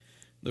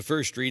The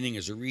first reading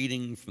is a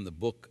reading from the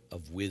book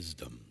of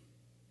Wisdom.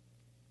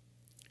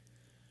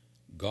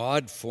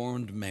 God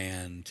formed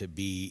man to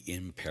be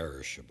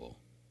imperishable.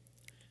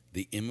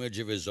 The image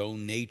of his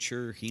own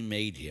nature he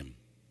made him.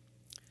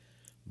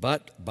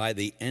 But by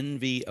the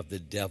envy of the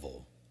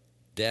devil,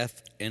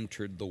 death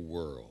entered the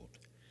world,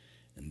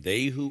 and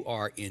they who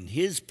are in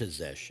his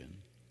possession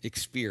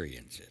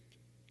experience it.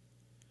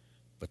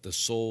 But the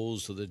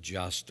souls of the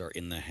just are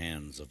in the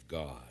hands of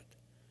God,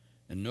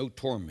 and no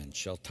torment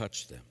shall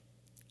touch them.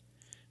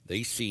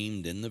 They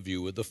seemed in the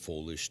view of the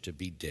foolish to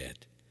be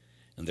dead,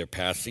 and their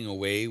passing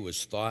away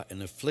was thought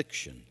an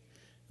affliction,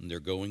 and their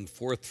going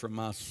forth from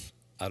us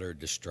utter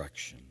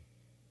destruction.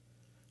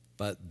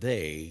 But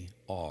they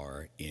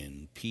are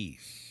in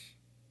peace.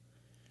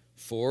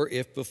 For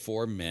if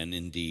before men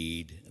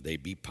indeed they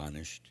be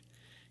punished,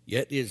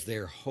 yet is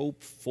their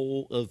hope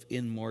full of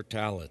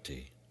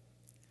immortality.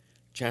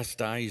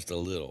 Chastised a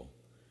little,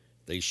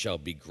 they shall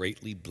be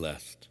greatly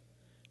blessed,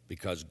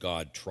 because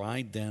God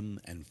tried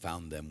them and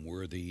found them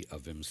worthy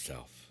of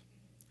himself.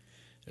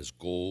 As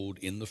gold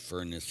in the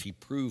furnace he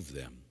proved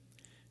them,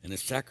 and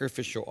as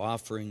sacrificial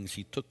offerings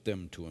he took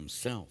them to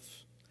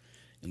himself.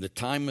 In the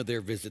time of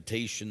their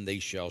visitation they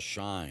shall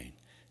shine,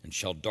 and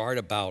shall dart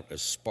about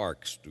as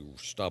sparks through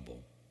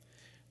stubble.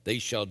 They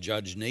shall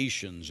judge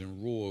nations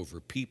and rule over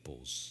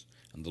peoples,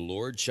 and the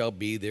Lord shall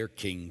be their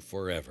king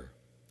forever.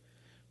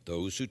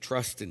 Those who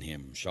trust in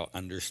him shall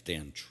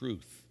understand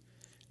truth,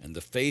 and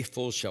the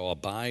faithful shall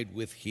abide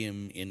with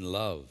him in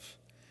love,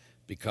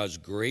 because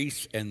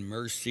grace and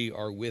mercy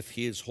are with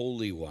his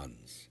holy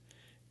ones,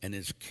 and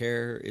his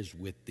care is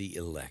with the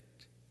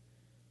elect.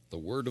 The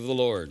word of the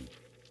Lord.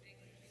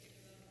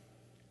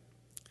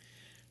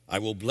 I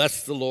will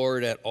bless the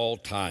Lord at all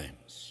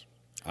times.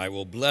 I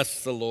will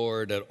bless the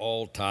Lord at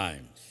all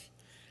times.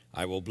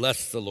 I will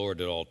bless the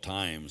Lord at all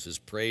times. His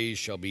praise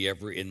shall be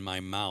ever in my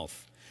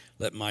mouth.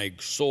 Let my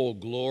soul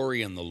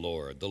glory in the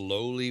Lord. The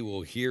lowly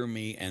will hear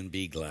me and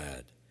be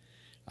glad.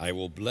 I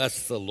will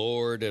bless the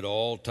Lord at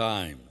all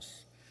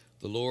times.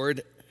 The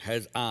Lord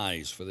has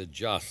eyes for the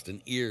just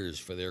and ears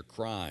for their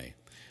cry.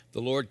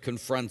 The Lord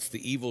confronts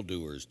the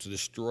evildoers to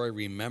destroy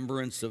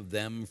remembrance of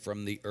them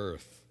from the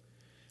earth.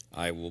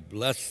 I will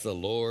bless the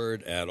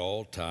Lord at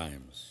all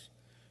times.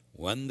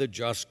 When the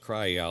just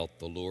cry out,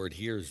 the Lord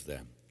hears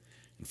them,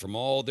 and from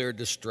all their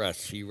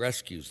distress he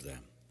rescues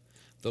them.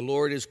 The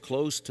Lord is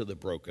close to the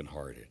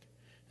brokenhearted,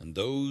 and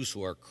those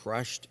who are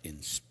crushed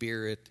in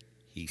spirit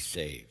he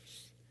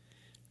saves.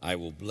 I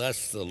will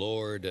bless the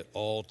Lord at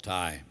all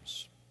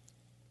times.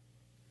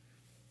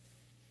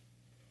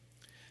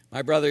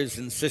 My brothers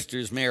and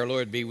sisters, may our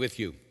Lord be with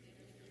you.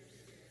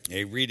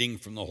 A reading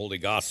from the Holy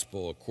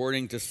Gospel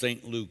according to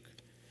St. Luke.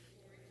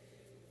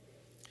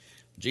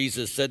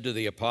 Jesus said to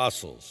the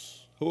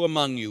apostles, "Who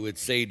among you would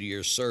say to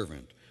your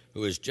servant,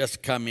 who has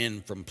just come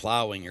in from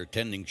plowing or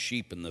tending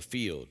sheep in the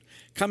field,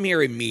 'Come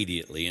here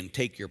immediately and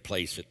take your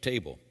place at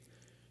table'?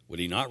 Would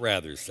he not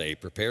rather say,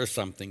 'Prepare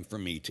something for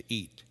me to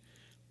eat.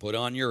 Put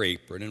on your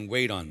apron and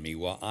wait on me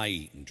while I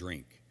eat and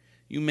drink.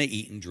 You may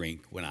eat and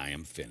drink when I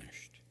am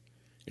finished'?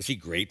 Is he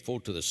grateful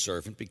to the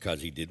servant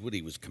because he did what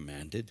he was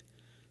commanded?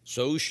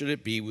 So should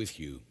it be with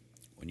you.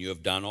 When you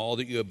have done all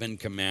that you have been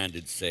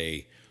commanded,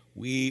 say,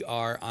 'We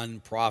are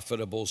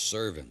unprofitable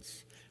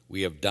servants.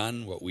 We have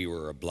done what we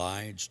were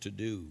obliged to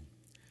do.'"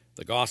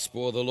 The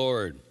Gospel of the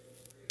Lord.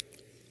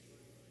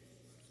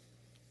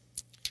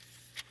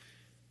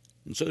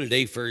 And so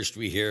today first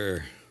we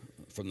hear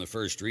from the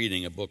first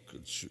reading,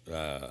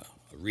 a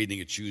reading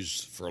it's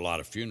used for a lot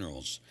of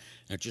funerals.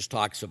 And it just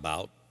talks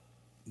about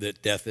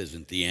that death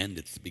isn't the end,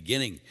 it's the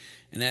beginning.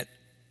 And that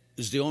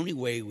is the only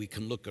way we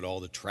can look at all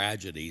the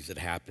tragedies that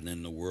happen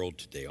in the world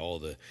today, all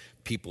the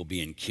people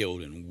being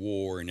killed in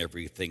war and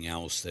everything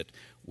else, that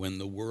when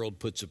the world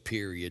puts a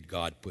period,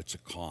 God puts a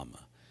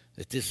comma.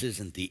 That this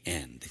isn't the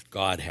end, that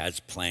God has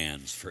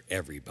plans for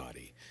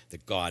everybody,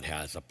 that God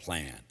has a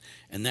plan.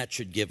 And that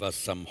should give us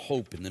some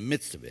hope in the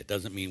midst of it.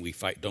 Doesn't mean we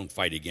don't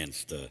fight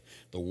against the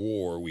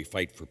war, we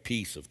fight for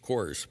peace, of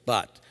course,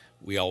 but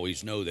we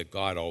always know that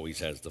God always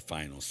has the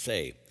final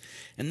say.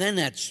 And then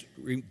that's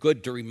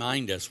good to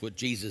remind us what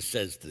Jesus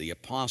says to the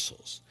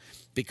apostles.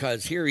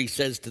 Because here he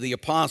says to the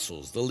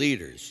apostles, the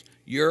leaders,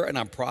 "You're an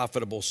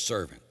unprofitable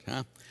servant."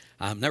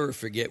 I'll never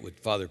forget with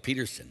Father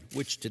Peterson,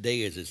 which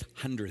today is his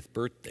 100th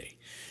birthday.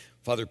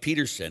 Father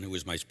Peterson, who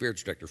was my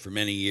spiritual director for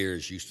many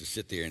years, used to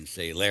sit there and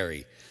say,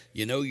 "Larry,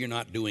 you know you're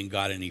not doing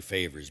God any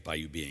favors by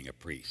you being a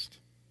priest."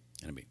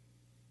 And I'd be,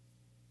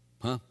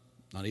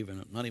 Not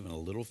even a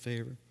little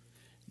favor?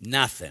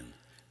 Nothing.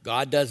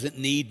 God doesn't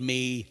need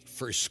me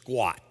for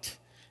squat,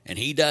 and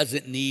he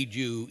doesn't need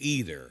you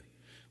either.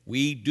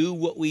 We do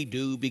what we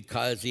do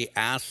because he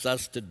asks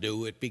us to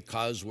do it,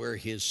 because we're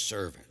his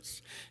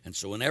servants. And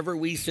so whenever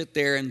we sit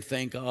there and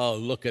think, "Oh,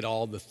 look at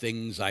all the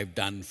things I've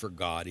done for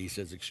God," he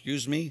says,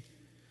 "Excuse me?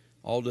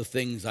 All the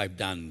things I've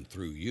done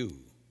through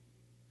you.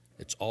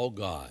 It's all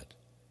God.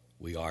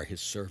 We are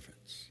his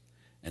servants."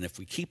 And if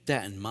we keep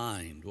that in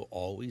mind, we'll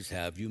always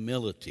have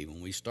humility.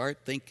 When we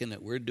start thinking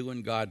that we're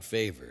doing God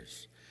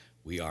favors,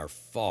 we are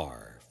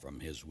far from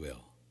his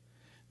will.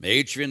 May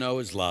each of you know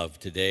his love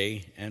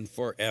today and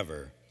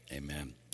forever. Amen.